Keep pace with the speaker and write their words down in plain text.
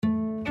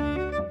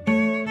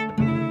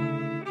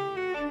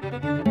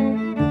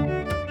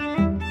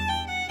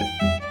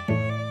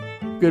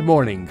Good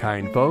morning,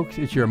 kind folks.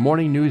 It's your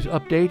morning news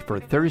update for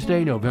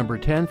Thursday, November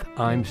 10th.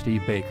 I'm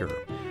Steve Baker.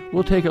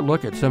 We'll take a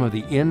look at some of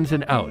the ins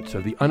and outs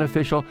of the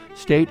unofficial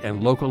state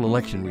and local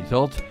election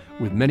results,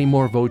 with many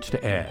more votes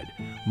to add.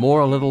 More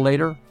a little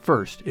later.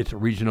 First, it's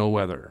regional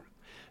weather.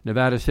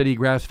 Nevada City,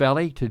 Grass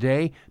Valley,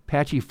 today,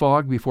 patchy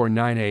fog before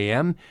 9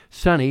 a.m.,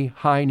 sunny,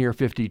 high near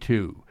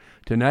 52.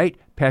 Tonight,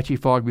 patchy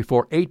fog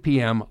before 8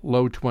 p.m.,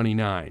 low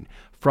 29.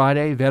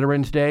 Friday,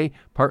 Veterans Day,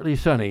 partly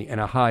sunny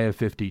and a high of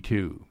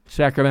 52.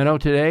 Sacramento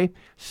today,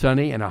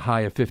 sunny and a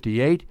high of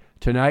 58.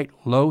 Tonight,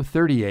 low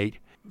 38.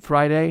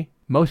 Friday,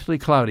 mostly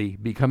cloudy,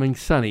 becoming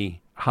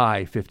sunny,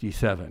 high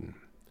 57.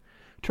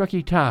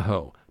 Truckee,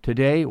 Tahoe,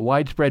 today,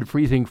 widespread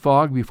freezing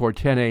fog before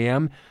 10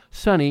 a.m.,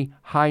 sunny,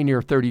 high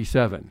near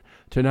 37.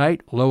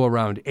 Tonight, low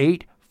around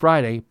 8.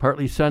 Friday,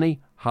 partly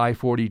sunny, high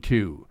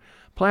 42.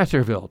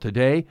 Placerville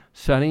today,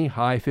 sunny,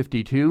 high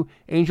 52.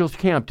 Angels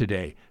Camp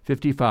today,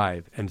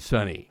 55 and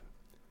sunny.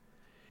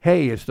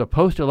 Hey, it's the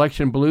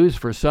post-election blues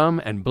for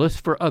some and bliss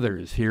for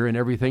others here in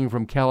everything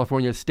from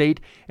California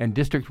state and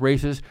district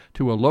races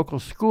to a local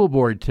school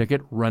board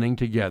ticket running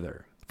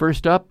together.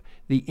 First up,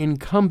 the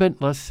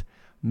incumbentless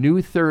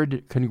new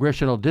 3rd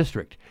Congressional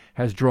District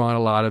has drawn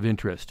a lot of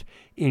interest.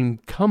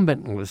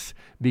 Incumbentless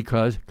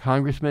because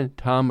Congressman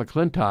Tom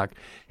McClintock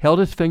held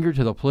his finger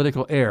to the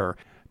political air,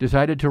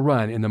 decided to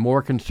run in the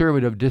more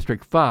conservative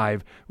District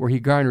 5, where he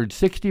garnered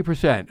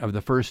 60% of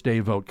the first-day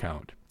vote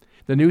count.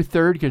 The new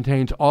 3rd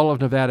contains all of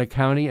Nevada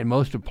County and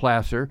most of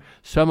Placer,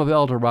 some of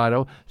El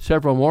Dorado,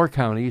 several more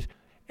counties,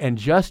 and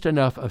just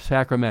enough of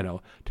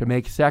Sacramento to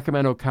make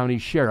Sacramento County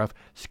Sheriff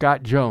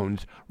Scott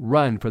Jones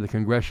run for the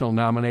congressional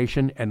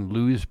nomination and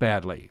lose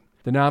badly.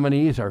 The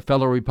nominees are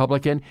fellow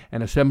Republican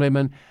and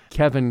Assemblyman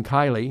Kevin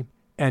Kiley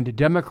and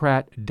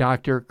Democrat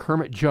Dr.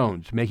 Kermit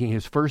Jones, making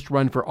his first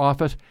run for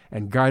office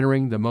and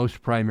garnering the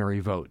most primary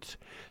votes.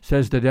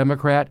 Says the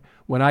Democrat,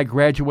 "When I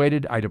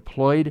graduated, I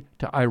deployed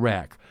to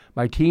Iraq.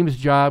 My team's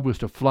job was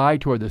to fly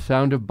toward the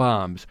sound of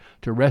bombs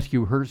to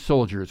rescue hurt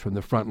soldiers from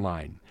the front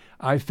line.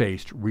 I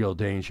faced real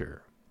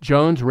danger."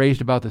 Jones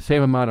raised about the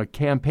same amount of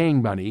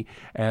campaign money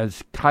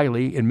as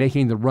Kiley in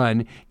making the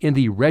run in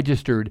the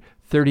registered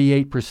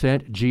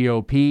 38%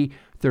 GOP,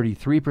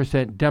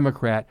 33%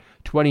 Democrat,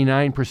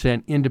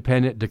 29%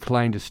 Independent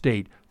declined to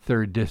state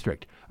 3rd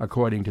District,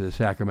 according to the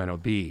Sacramento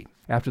Bee.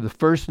 After the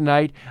first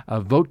night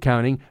of vote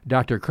counting,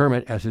 Dr.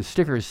 Kermit, as his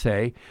stickers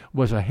say,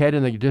 was ahead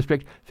in the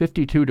district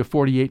 52 to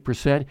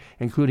 48%,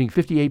 including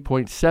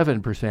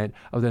 58.7%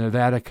 of the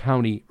Nevada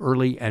County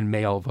early and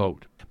mail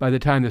vote. By the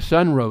time the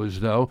sun rose,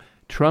 though,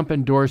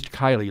 Trump-endorsed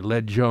Kiley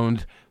led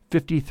Jones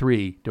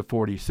 53 to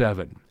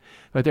 47.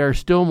 But there are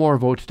still more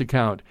votes to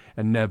count,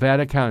 and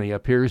Nevada County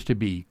appears to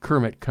be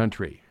Kermit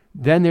country.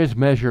 Then there's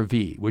Measure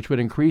V, which would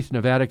increase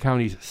Nevada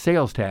County's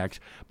sales tax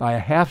by a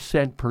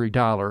half-cent per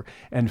dollar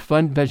and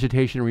fund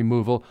vegetation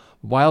removal,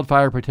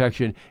 wildfire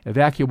protection,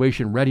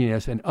 evacuation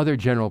readiness, and other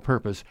general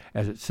purpose,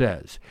 as it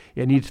says.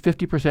 It needs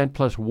 50%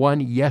 plus 1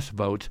 yes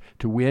votes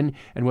to win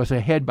and was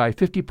ahead by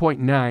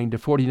 50.9 to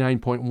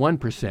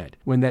 49.1%.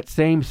 When that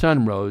same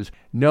sun rose,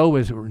 no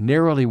was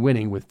narrowly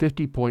winning with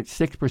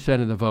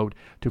 50.6% of the vote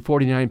to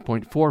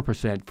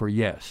 49.4% for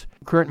yes.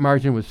 Current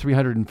margin was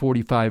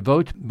 345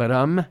 votes,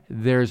 but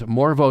there's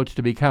more votes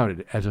to be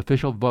counted as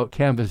official vote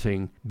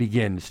canvassing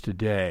begins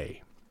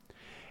today.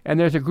 And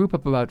there's a group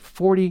of about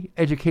 40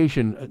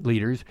 education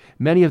leaders,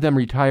 many of them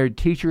retired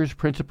teachers,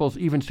 principals,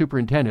 even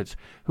superintendents,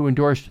 who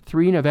endorsed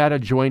 3 Nevada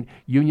Joint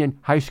Union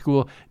High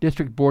School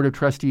District Board of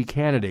Trustee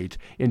candidates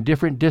in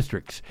different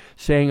districts,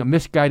 saying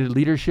misguided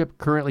leadership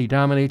currently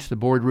dominates the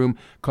boardroom,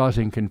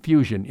 causing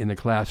confusion in the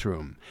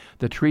classroom.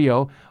 The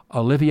trio,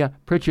 Olivia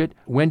Pritchett,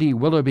 Wendy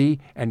Willoughby,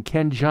 and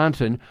Ken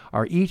Johnson,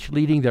 are each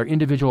leading their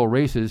individual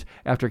races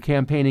after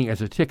campaigning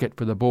as a ticket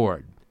for the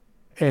board.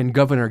 And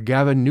Governor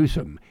Gavin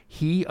Newsom,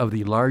 he of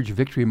the large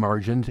victory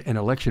margins and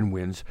election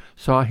wins,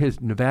 saw his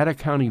Nevada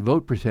County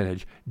vote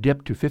percentage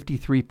dip to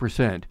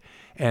 53%,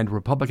 and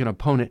Republican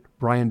opponent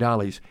Brian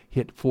Dolly's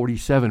hit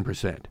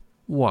 47%.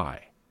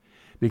 Why?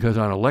 Because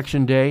on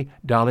Election Day,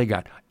 Dolly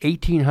got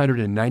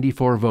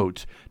 1,894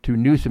 votes to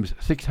Newsom's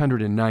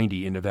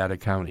 690 in Nevada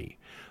County.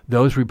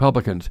 Those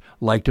Republicans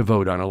like to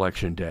vote on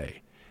Election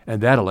Day.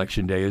 And that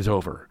Election Day is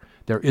over.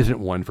 There isn't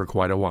one for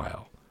quite a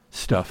while.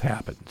 Stuff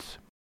happens.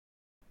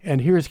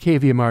 And here's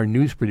KVMR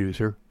news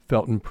producer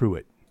Felton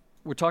Pruitt.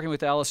 We're talking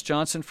with Alice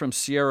Johnson from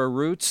Sierra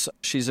Roots.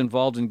 She's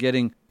involved in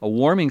getting a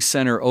warming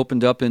center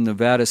opened up in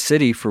Nevada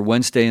City for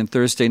Wednesday and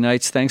Thursday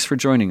nights. Thanks for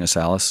joining us,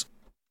 Alice.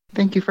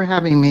 Thank you for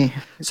having me.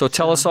 So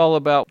tell us all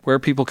about where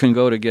people can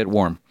go to get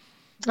warm.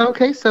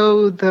 Okay,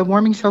 so the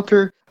warming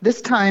shelter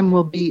this time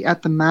will be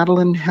at the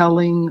Madeline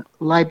Helling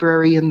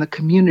Library in the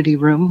community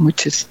room,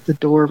 which is the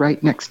door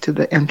right next to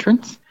the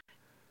entrance.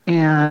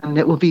 And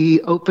it will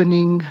be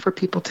opening for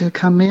people to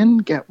come in,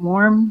 get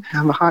warm,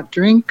 have a hot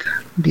drink,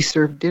 be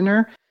served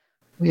dinner.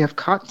 We have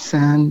cots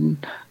and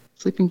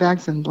sleeping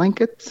bags and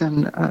blankets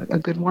and a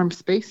good warm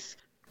space.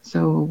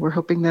 So we're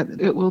hoping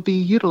that it will be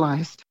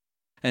utilized.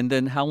 And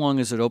then how long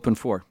is it open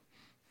for?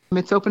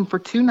 It's open for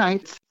 2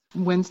 nights,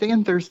 Wednesday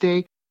and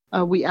Thursday,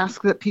 We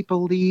ask that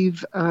people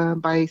leave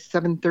by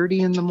 7:30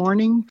 in the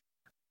morning.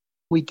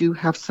 We do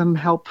have some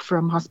help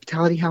from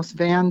Hospitality House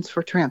vans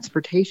for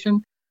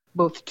transportation,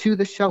 both to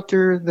the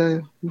shelter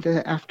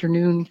the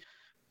afternoon,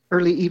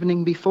 early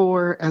evening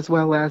before, as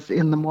well as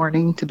in the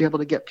morning to be able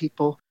to get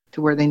people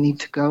to where they need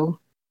to go.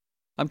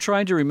 I'm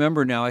trying to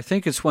remember now. I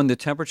think it's when the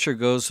temperature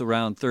goes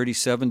around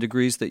 37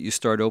 degrees that you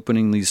start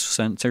opening these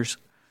centers.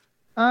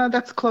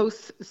 That's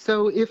close.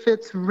 So if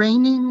it's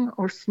raining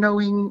or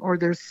snowing or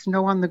there's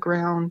snow on the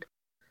ground,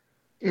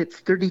 it's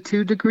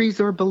 32 degrees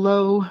or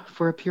below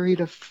for a period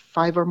of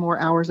 5 or more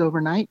hours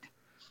overnight.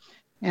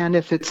 And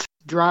if it's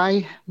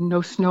dry,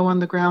 no snow on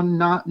the ground,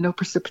 no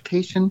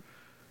precipitation,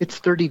 it's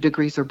 30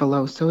 degrees or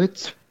below. So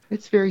it's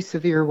very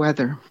severe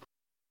weather.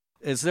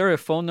 Is there a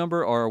phone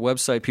number or a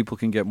website people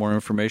can get more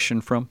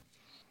information from?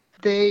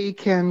 They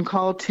can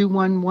call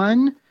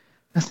 211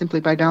 simply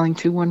by dialing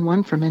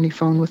 211 from any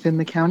phone within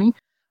the county.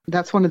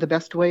 That's one of the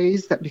best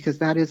ways, because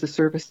that is a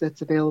service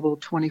that's available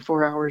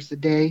 24 hours a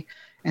day,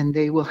 and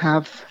they will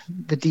have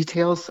the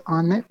details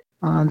on it.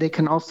 They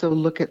can also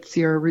look at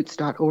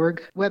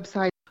sierraroots.org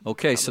website.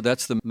 Okay, so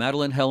that's the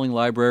Madeline Helling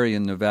Library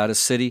in Nevada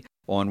City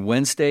on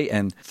Wednesday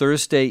and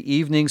Thursday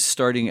evenings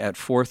starting at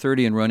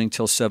 4:30 and running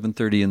till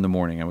 7:30 in the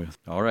morning.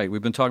 All right,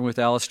 we've been talking with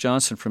Alice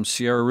Johnson from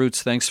Sierra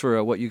Roots. Thanks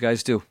for what you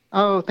guys do.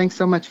 Oh, thanks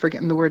so much for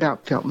getting the word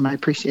out, Felton. I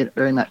appreciate it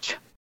very much.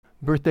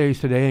 Birthdays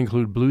today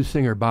include blues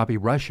singer Bobby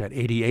Rush at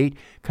 88,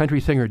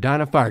 country singer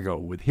Donna Fargo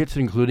with hits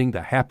including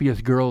The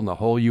Happiest Girl in the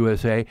Whole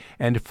USA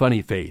and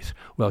Funny Face.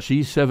 Well,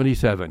 she's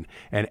 77,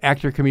 and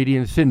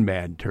actor-comedian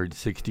Sinbad turned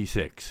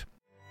 66.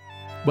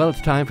 Well,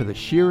 it's time for the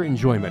sheer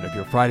enjoyment of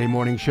your Friday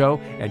morning show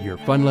and your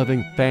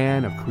fun-loving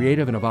fan of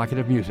creative and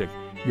evocative music,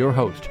 your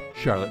host,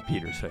 Charlotte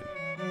Peterson.